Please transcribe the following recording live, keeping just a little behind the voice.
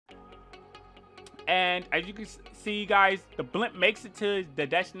And as you can see, guys, the Blimp makes it to the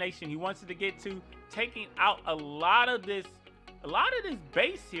destination he wants it to get to, taking out a lot of this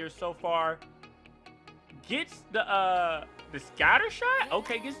base here so far. Gets the scatter shot.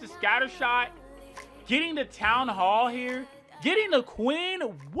 Okay, gets the scatter shot. Getting the town hall here. Getting the queen.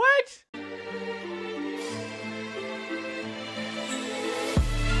 What?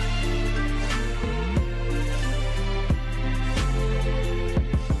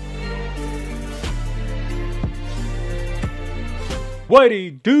 What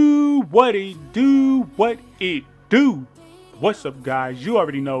it do? What it do? What it do? What's up, guys? You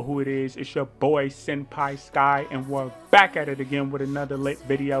already know who it is. It's your boy Senpai Sky, and we're back at it again with another lit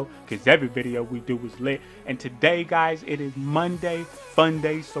video, because every video we do is lit. And today, guys, it is Monday, fun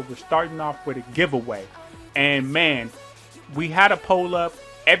day, so we're starting off with a giveaway. And man, we had a poll up.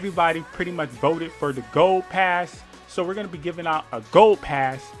 Everybody pretty much voted for the gold pass, so we're going to be giving out a gold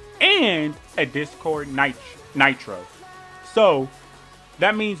pass and a Discord Nitro. So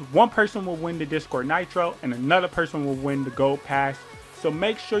that means one person will win the Discord Nitro and another person will win the Gold Pass. So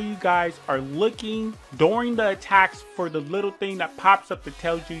make sure you guys are looking during the attacks for the little thing that pops up that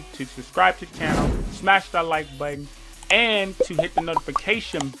tells you to subscribe to the channel, smash that like button, and to hit the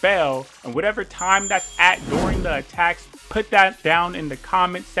notification bell. And whatever time that's at during the attacks, put that down in the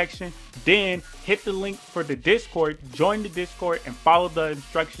comment section. Then hit the link for the Discord, join the Discord, and follow the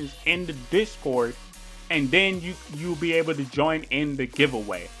instructions in the Discord. And then you'll be able to join in the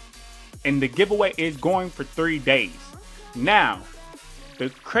giveaway. And the giveaway is going for 3 days. Now, the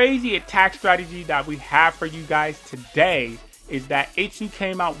crazy attack strategy that we have for you guys today is that Itsu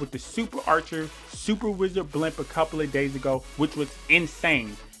came out with the Super Archer, Super Wizard Blimp a couple of days ago, which was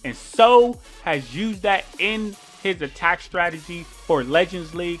insane. And So has used that in his attack strategy for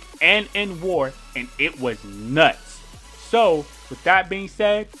Legends League and in War, and it was nuts. So, with that being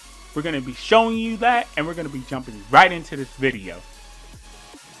said, we're going to be showing you that, and we're going to be jumping right into this video.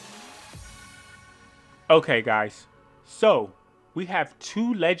 Okay, guys. So, we have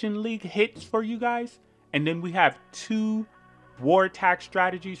 2 Legend League hits for you guys, and then we have 2 War attack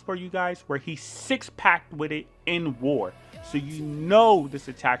strategies for you guys, where he 6-packed with it in War. So you know this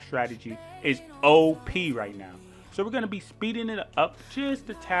attack strategy is OP right now. So we're going to be speeding it up just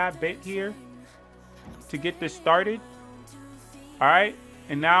a tad bit here to get this started. Alright.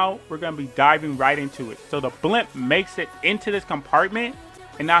 And now we're going to be diving right into it. So the Blimp makes it into this compartment.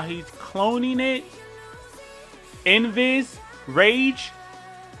 And now he's cloning it. Invis, Rage.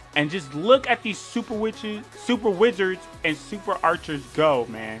 And just look at these Super Wizards and Super Archers go,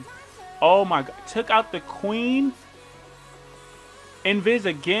 man. Oh my god. Took out the Queen. Invis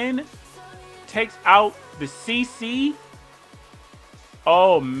again. Takes out the CC.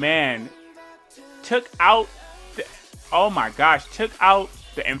 Oh man. Took out the... Oh my gosh. Took out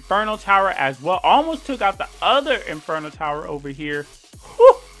the Infernal Tower as well. Almost took out the other Infernal Tower over here.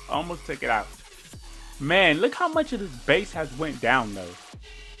 Whew, almost took it out. Man, look how much of this base has went down though.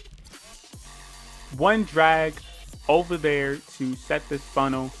 One drag over there to set this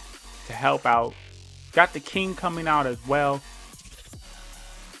funnel to help out. Got the King coming out as well.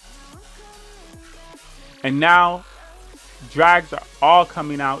 And now drags are all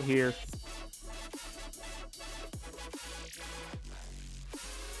coming out here.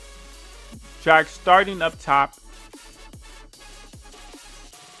 Drag starting up top.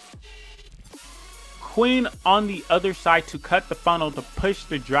 Queen on the other side to cut the funnel to push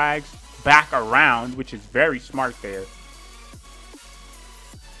the drags back around, which is very smart there.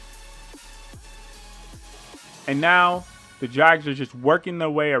 And now the drags are just working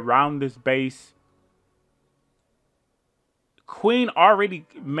their way around this base. Queen already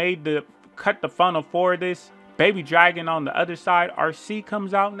cut the funnel for this. Baby Dragon on the other side. RC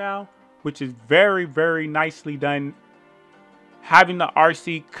comes out now, which is very, very nicely done. Having the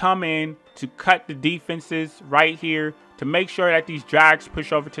RC come in to cut the defenses right here to make sure that these drags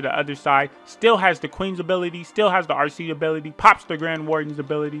push over to the other side. Still has the Queen's ability, still has the RC ability, pops the Grand Warden's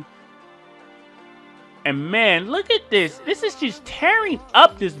ability. And man, look at this. This is just tearing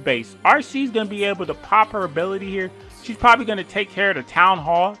up this base. RC is going to be able to pop her ability here. She's probably going to take care of the Town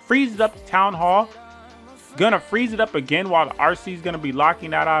Hall. Freezes up the Town Hall. Gonna freeze it up again while the RC is gonna be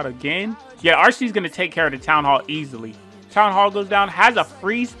locking that out again. Yeah, RC is gonna take care of the Town Hall easily. Town Hall goes down, has a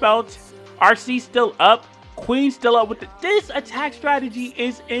freeze spell. RC still up, Queen still up with this attack strategy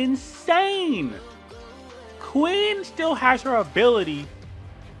is insane. Queen still has her ability.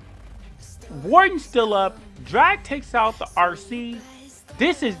 Warden still up. Drag takes out the RC.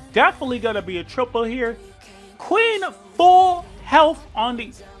 This is definitely gonna be a triple here. Queen full health on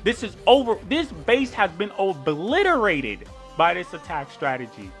the... This is over. This base has been obliterated by this attack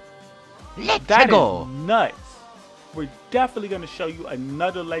strategy. That is nuts. We're definitely going to show you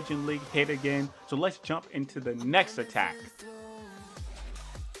another Legend League hit again. So let's jump into the next attack.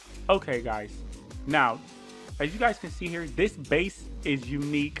 Okay, guys. Now, as you guys can see here, this base is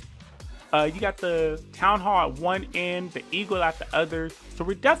unique. You got the Town Hall at one end, the Eagle at the other. So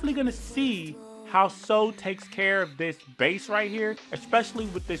we're definitely going to see how So takes care of this base right here, especially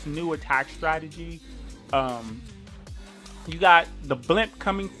with this new attack strategy. You got the Blimp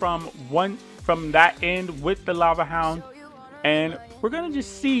coming from that end with the Lava Hound. And we're going to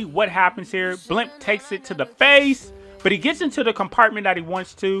just see what happens here. Blimp takes it to the face, but he gets into the compartment that he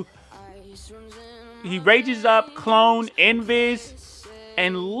wants to. He rages up, clone, invis,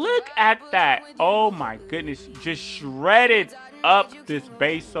 and look at that. Oh my goodness, just shredded up this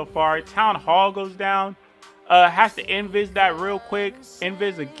base so far. Town Hall goes down. Has to invis that real quick.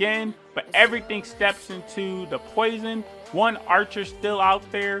 Invis again, but everything steps into the poison. One archer still out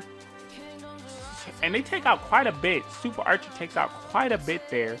there. And they take out quite a bit. Super Archer takes out quite a bit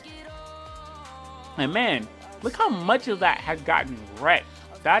there. And man, look how much of that has gotten wrecked.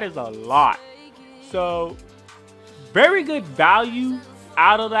 That is a lot. So, very good value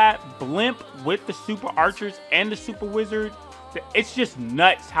out of that Blimp with the Super Archers and the Super Wizard. It's just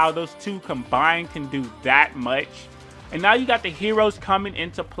nuts how those two combined can do that much. And now you got the heroes coming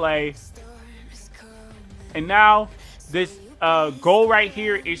into play. And now this goal right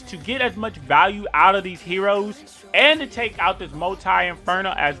here is to get as much value out of these heroes and to take out this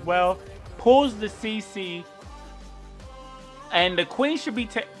multi-inferno as well. Pulls the CC. And the Queen should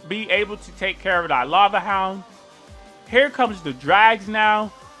be able to take care of that Lava Hound. Here comes the Drags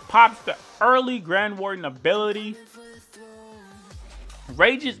now. Pops the early Grand Warden ability.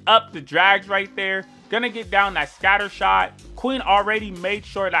 Rages up the Drags right there. Gonna get down that scatter shot. Queen already made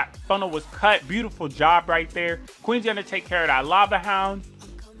sure that funnel was cut. Beautiful job right there. Queen's gonna take care of that Lava Hound.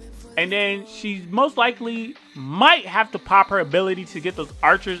 And then she's most likely might have to pop her ability to get those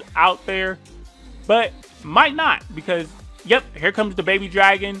archers out there. But might not, because yep, here comes the baby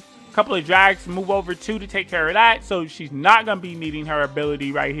dragon. A couple of drags move over too to take care of that. So she's not gonna be needing her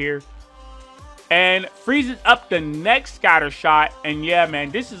ability right here. And freezes up the next scatter shot. And yeah, man,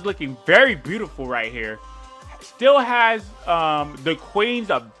 this is looking very beautiful right here. Still has the Queen's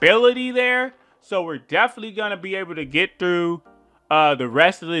ability there. So we're definitely going to be able to get through the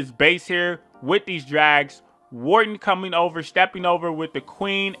rest of this base here with these drags. Warden coming over, stepping over with the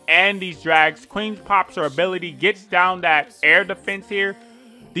Queen and these drags. Queen pops her ability, gets down that air defense here.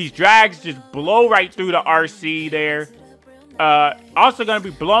 These drags just blow right through the RC there. Also going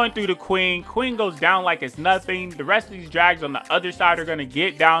to be blowing through the Queen. Queen goes down like it's nothing. The rest of these drags on the other side are going to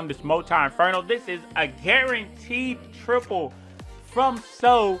get down this multi-inferno. This is a guaranteed triple from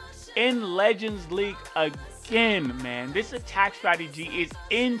So in Legends League again, man. This attack strategy is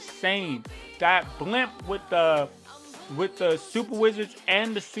insane. That Blimp with the Super Wizards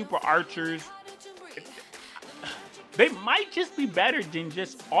and the Super Archers, they might just be better than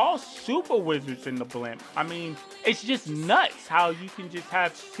just all Super Wizards in the Blimp. I mean, it's just nuts how you can just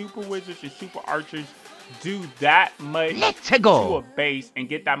have Super Wizards and Super Archers do that much to a base and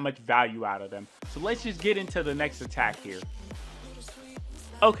get that much value out of them. So let's just get into the next attack here.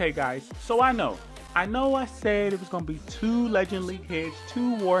 Okay, guys. So I know I said it was going to be 2 Legend League hits,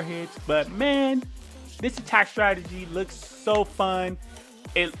 2 war hits, but man, this attack strategy looks so fun.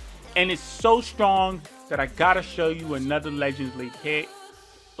 And it's so strong that I gotta show you another Legends League hit.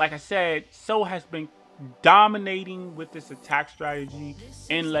 Like I said, So has been dominating with this attack strategy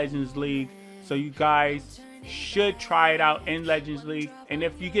in Legends League. So you guys should try it out in Legends League. And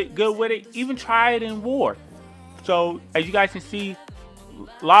if you get good with it, even try it in War. So as you guys can see,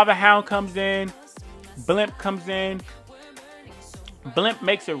 Lava Hound comes in, Blimp comes in. Blimp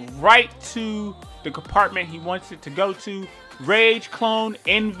makes it right to the compartment he wants it to go to. Rage, clone,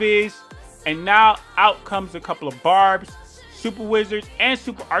 invis. And now out comes a couple of barbs. Super Wizards and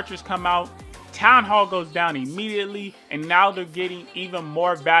Super Archers come out. Town Hall goes down immediately. And now they're getting even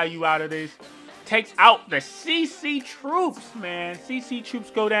more value out of this. Takes out the CC troops, man. CC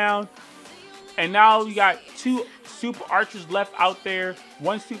troops go down. And now you got 2 Super Archers left out there.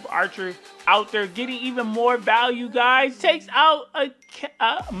 1 Super Archer out there getting even more value, guys. Takes out a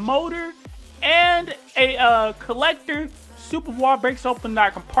motor and a collector. Super Wall breaks open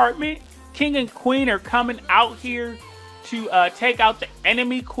that compartment. King and Queen are coming out here to take out the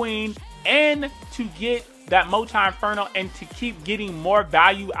enemy Queen and to get that multi-inferno and to keep getting more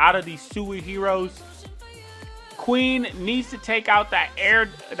value out of these sewer heroes. Queen needs to take out that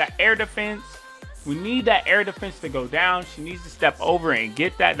air defense. We need that air defense to go down. She needs to step over and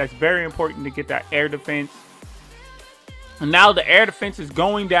get that. That's very important to get that air defense. And now the air defense is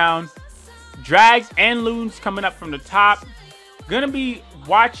going down. Drags and loons coming up from the top. Gonna be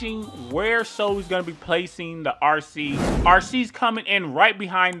watching where So's gonna be placing the RC. RC's coming in right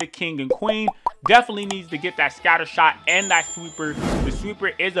behind the king and queen. Definitely needs to get that scatter shot and that sweeper. The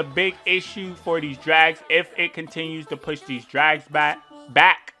sweeper is a big issue for these drags if it continues to push these drags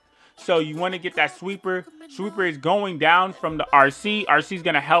back. So you want to get that sweeper. Sweeper is going down from the RC. RC is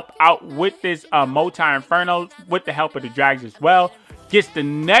going to help out with this multi-inferno with the help of the drags as well. Gets the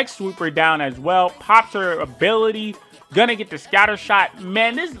next sweeper down as well. Pops her ability. Gonna get the scatter shot.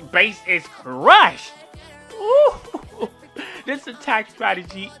 Man, this base is crushed. Ooh. This attack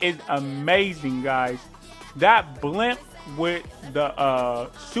strategy is amazing, guys. That blimp with the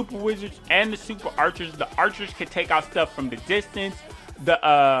super wizards and the super archers. The archers can take out stuff from the distance.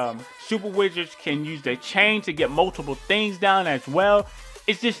 The super wizards can use their chain to get multiple things down as well.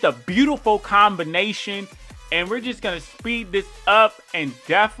 It's just a beautiful combination. And we're just going to speed this up. And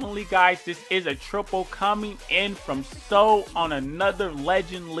definitely, guys, this is a triple coming in from So on another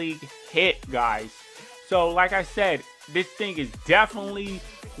Legend League hit, guys. So, like I said, this thing is definitely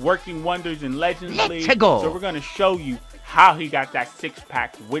working wonders in Legend League. So we're going to show you how he got that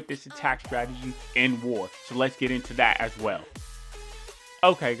 6-pack with this attack strategy in War. So let's get into that as well.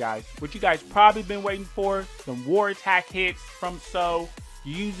 Okay, guys, what you guys probably been waiting for, some War attack hits from So,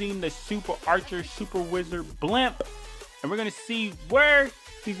 using the super archer, super wizard blimp. And we're going to see where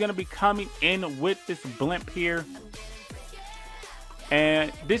he's going to be coming in with this blimp here.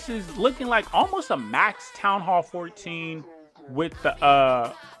 And this is looking like almost a max Town Hall 14 with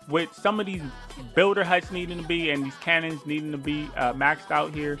the with some of these builder huts needing to be and these cannons needing to be maxed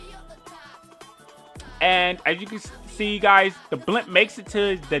out here. And as you can see, guys, the blimp makes it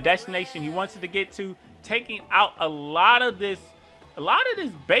to the destination he wants it to get to, taking out a lot of this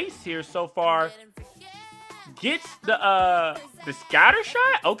base here so far. Gets the scatter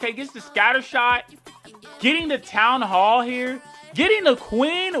shot. Okay, gets the scatter shot. Getting the town hall here. Getting the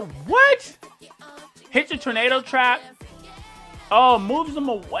queen. What? Hits the tornado trap. Oh, moves him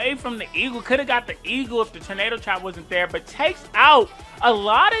away from the eagle. Could have got the eagle if the tornado trap wasn't there. But takes out a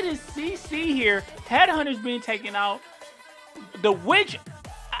lot of this CC here. Headhunter's being taken out. The witch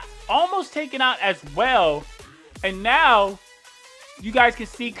almost taken out as well. And now you guys can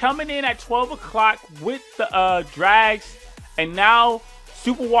see coming in at 12 o'clock with the drags. And now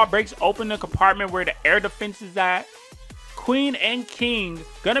Super Wall breaks open the compartment where the air defense is at. Queen and king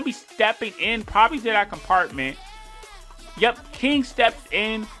gonna be stepping in probably to that compartment. Yep, king steps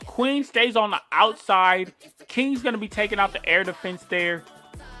in. Queen stays on the outside. King's gonna be taking out the air defense there.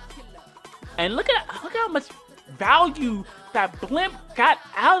 And look how much value that blimp got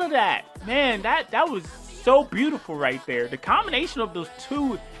out of that. Man, that was so beautiful right there. The combination of those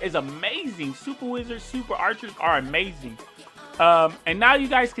two is amazing. Super wizards, super archers are amazing. And now you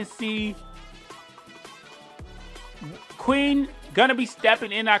guys can see Queen gonna be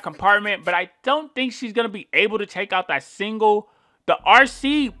stepping in that compartment, but I don't think she's gonna be able to take out that single. The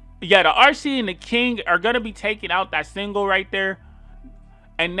RC, yeah, the RC and the king are gonna be taking out that single right there.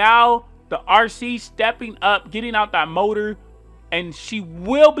 And now the RC stepping up, getting out that motor, and she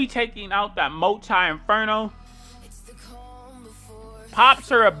will be taking out that multi-inferno. Pops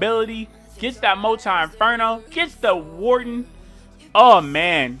her ability, gets that multi-inferno, gets the warden. Oh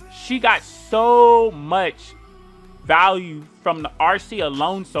man, she got so much value from the RC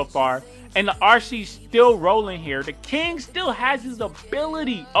alone so far. And the RC's still rolling here. The king still has his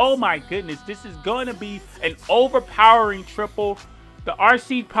ability. Oh my goodness, this is going to be an overpowering triple. The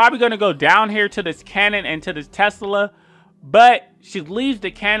RC probably going to go down here to this cannon and to this Tesla. But she leaves the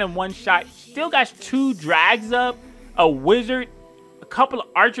cannon one shot. Still got two drags up, a wizard, a couple of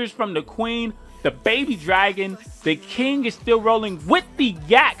archers from the queen, the baby dragon. The king is still rolling with the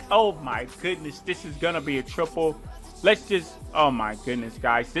yak. Oh my goodness, this is going to be a triple. Let's just, oh my goodness,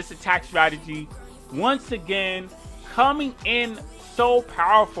 guys. This attack strategy, once again, coming in so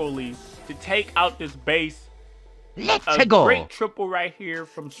powerfully to take out this base. Let's go. Great triple right here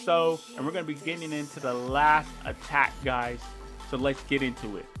from So. And we're going to be getting into the last attack, guys. So let's get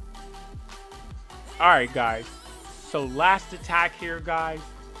into it. Alright, guys. So last attack here, guys.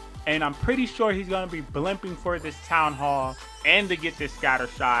 And I'm pretty sure he's going to be blimping for this town hall and to get this scatter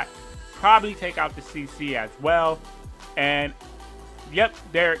shot. Probably take out the CC as well. And yep,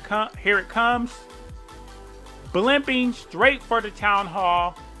 here it comes. Blimping straight for the town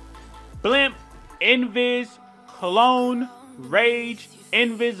hall. Blimp, invis, clone, rage,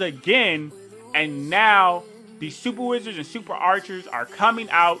 invis again. And now the super wizards and super archers are coming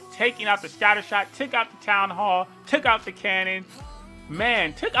out, taking out the scatter shot, took out the town hall, took out the cannon.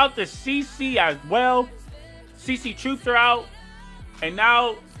 Man, took out the CC as well. CC troops are out. And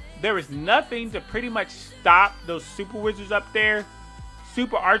now there is nothing to pretty much stop those super wizards up there.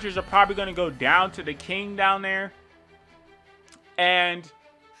 Super archers are probably going to go down to the king down there. And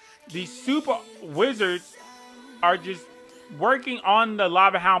these super wizards are just working on the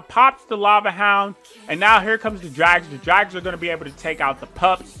lava hound. Pops the lava hound, and now here comes the drags. The drags are going to be able to take out the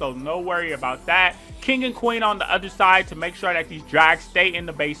pups, so no worry about that. King and queen on the other side to make sure that these drags stay in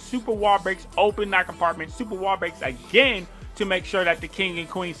the base. Super wall breaks, open that compartment. Super wall breaks again to make sure that the king and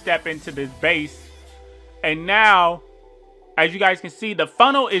queen step into this base. And now, as you guys can see, the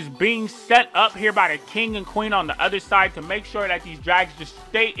funnel is being set up here by the king and queen on the other side to make sure that these drags just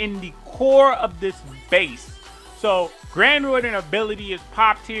stay in the core of this base. So Grand Warden ability is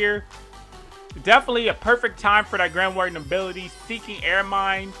popped here. Definitely a perfect time for that Grand Warden ability. Seeking Air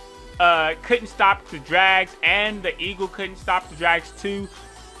Mine couldn't stop the drags, and the Eagle couldn't stop the drags too.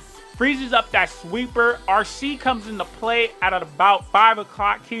 Freezes up that sweeper. RC comes into play at about 5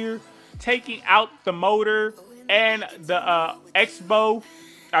 o'clock here, taking out the motor and the X-bow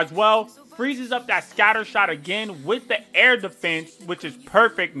as well. Freezes up that scatter shot again with the air defense, which is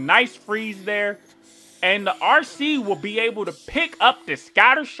perfect. Nice freeze there. And the RC will be able to pick up the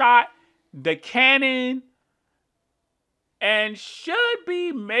scatter shot, the cannon, and should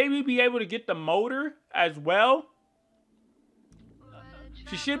maybe be able to get the motor as well.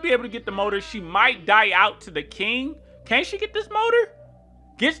 She should be able to get the motor. She might die out to the king. Can she get this motor?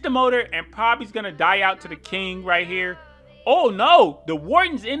 Gets the motor and probably is going to die out to the king right here. Oh no, the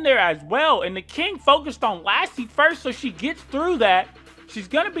warden's in there as well. And the king focused on Lassie first, so she gets through that. She's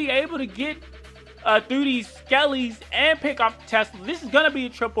going to be able to get through these skellies and pick off the Tesla. This is going to be a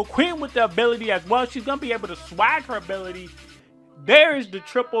triple. Queen with the ability as well. She's going to be able to swag her ability. There is the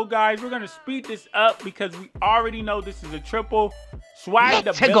triple, guys. We're going to speed this up because we already know this is a triple. Swag the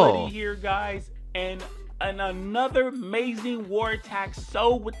ability here, guys. And another amazing war attack.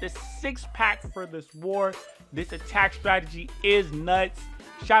 So with the 6-pack for this war, this attack strategy is nuts.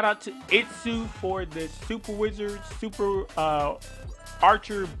 Shout out to Itsu for the super wizard, super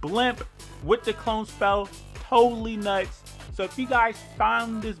archer blimp with the clone spell. Totally nuts. So if you guys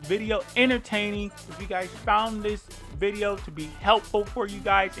found this video entertaining, if you guys found this video to be helpful for you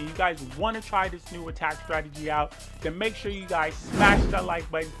guys, and you guys want to try this new attack strategy out, then make sure you guys smash that like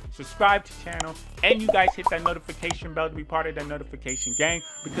button, subscribe to the channel, and you guys hit that notification bell to be part of that notification gang,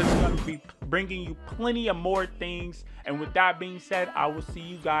 because we're going to be bringing you plenty of more things. And with that being said, I will see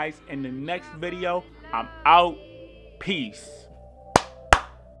you guys in the next video. I'm out. Peace.